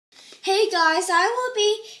Hey guys, I will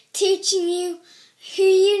be teaching you who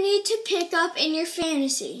you need to pick up in your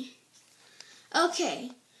fantasy. Okay,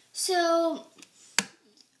 so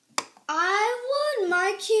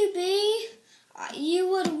my QB, you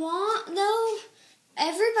would want though,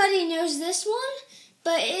 everybody knows this one,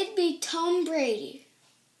 but it'd be Tom Brady.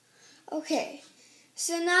 Okay,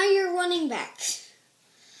 so now your running backs.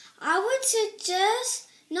 I would suggest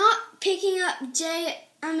not picking up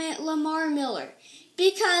Lamar Miller,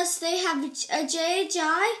 because they have a J.J.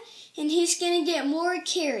 and he's going to get more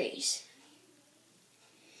carries.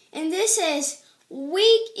 And this is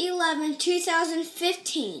Week 11,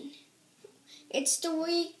 2015. It's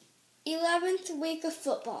the 11th week of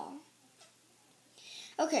football.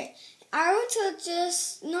 Okay, I would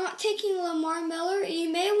suggest not taking Lamar Miller.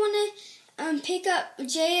 You may want to pick up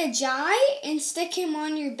J.J. and stick him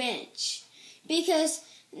on your bench, because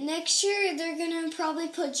next year they're going to probably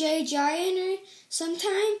put J.J. in there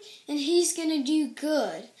sometime, and he's going to do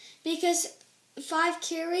good, because 5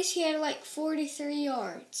 carries, he had like 43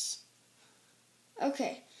 yards.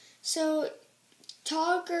 Okay, so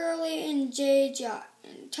Todd Gurley and J.J.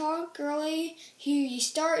 Todd Gurley, you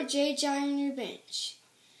start J.J. on your bench.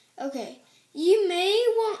 Okay, you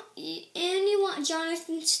want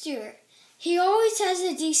Jonathan Stewart. He always has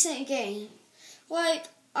a decent game. Like,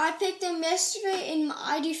 I picked him yesterday in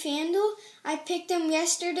my FanDuel. I picked him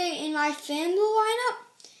yesterday in my FanDuel lineup.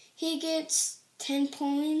 He gets 10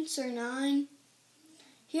 points or 9.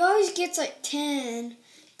 He always gets like 10.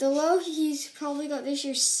 The low he's probably got this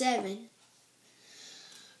year 7.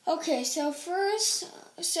 Okay, so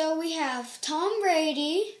we have Tom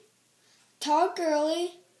Brady, Todd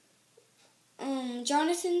Gurley,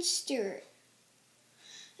 Jonathan Stewart.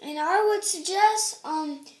 And I would suggest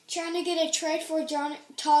trying to get a trade for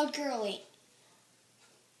Todd Gurley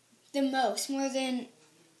the most, more than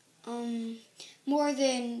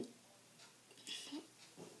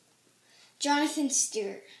Jonathan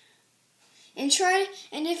Stewart. And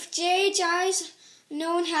if J.J.'s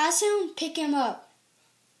no one has him, pick him up.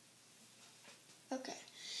 Okay.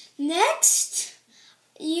 Next,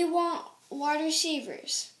 you want wide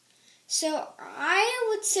receivers. So I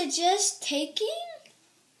would suggest taking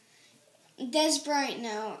Dez Bryant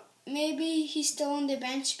now. Maybe he's still on the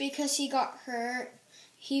bench because he got hurt.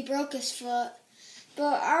 He broke his foot.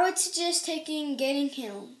 But I would suggest getting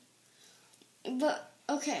him. But,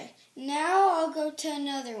 okay. Now I'll go to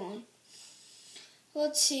another one.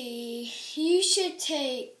 Let's see. You should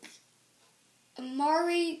take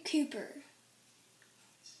Amari Cooper.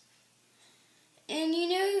 And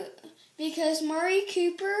because Amari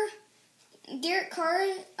Cooper, Derek Carr,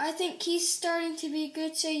 I think he's starting to be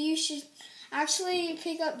good, so you should actually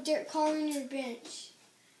pick up Derek Carr on your bench.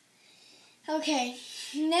 Okay,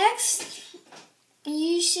 next,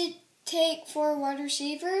 you should take for wide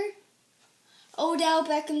receiver, Odell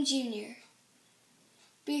Beckham Jr.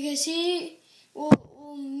 Because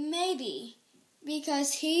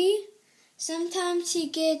sometimes he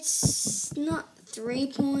gets not 3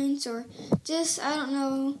 points or just, I don't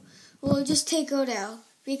know, just take Odell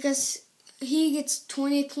because he gets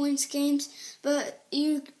 20 points games, but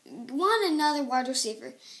you want another wide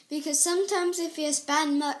receiver because sometimes if he has bad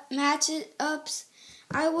matchups,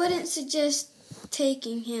 I wouldn't suggest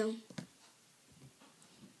taking him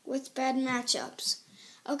with bad matchups.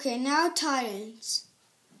 Okay, now tight ends.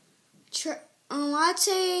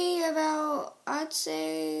 I'd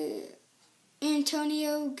say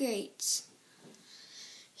Antonio Gates.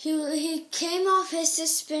 He came off his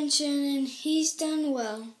suspension and he's done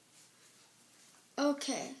well.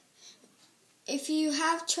 Okay. If you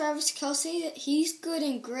have Travis Kelce, he's good,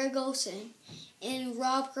 and Greg Olsen and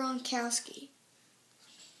Rob Gronkowski.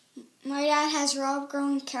 My dad has Rob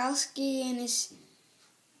Gronkowski in his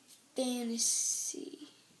fantasy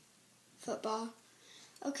football.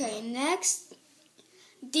 Okay, next,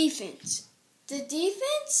 defense. The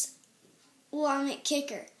defense,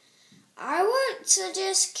 kicker. I would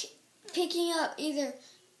suggest picking up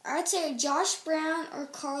I'd say Josh Brown or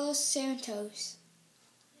Carlos Santos.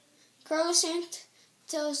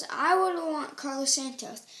 I would want Carlos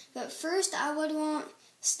Santos. But first I would want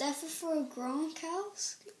Stefan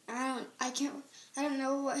Gronkowski. I don't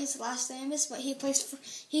know what his last name is, but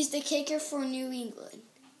he's the kicker for New England.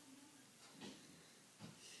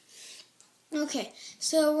 Okay,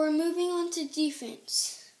 so we're moving on to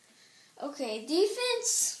defense. Okay,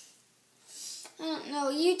 defense, I don't know.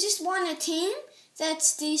 You just want a team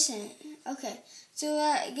that's decent. Okay, so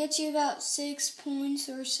that gets you about 6 points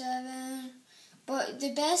or 7. But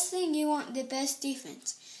the best thing, you want the best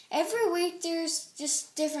defense. Every week there's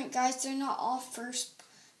just different guys. They're not all first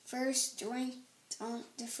ranked on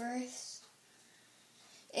the first.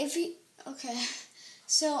 Okay.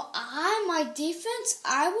 So my defense,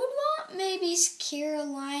 I would want maybe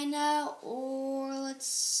Carolina, or let's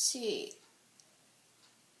see.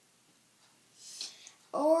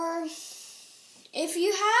 Or if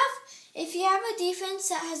you have a defense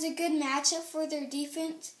that has a good matchup for their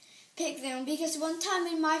defense, pick them. Because one time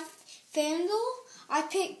in my FanDuel, I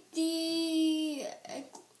picked the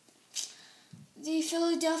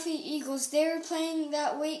Philadelphia Eagles. They were playing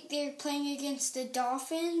that week. They were playing against the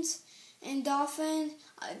Dolphins, and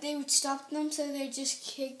they would stop them, so they just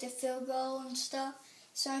kicked a field goal and stuff.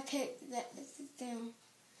 So I picked them.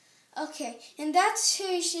 Okay, and that's who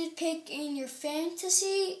you should pick in your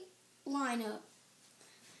fantasy lineup.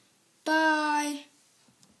 Bye.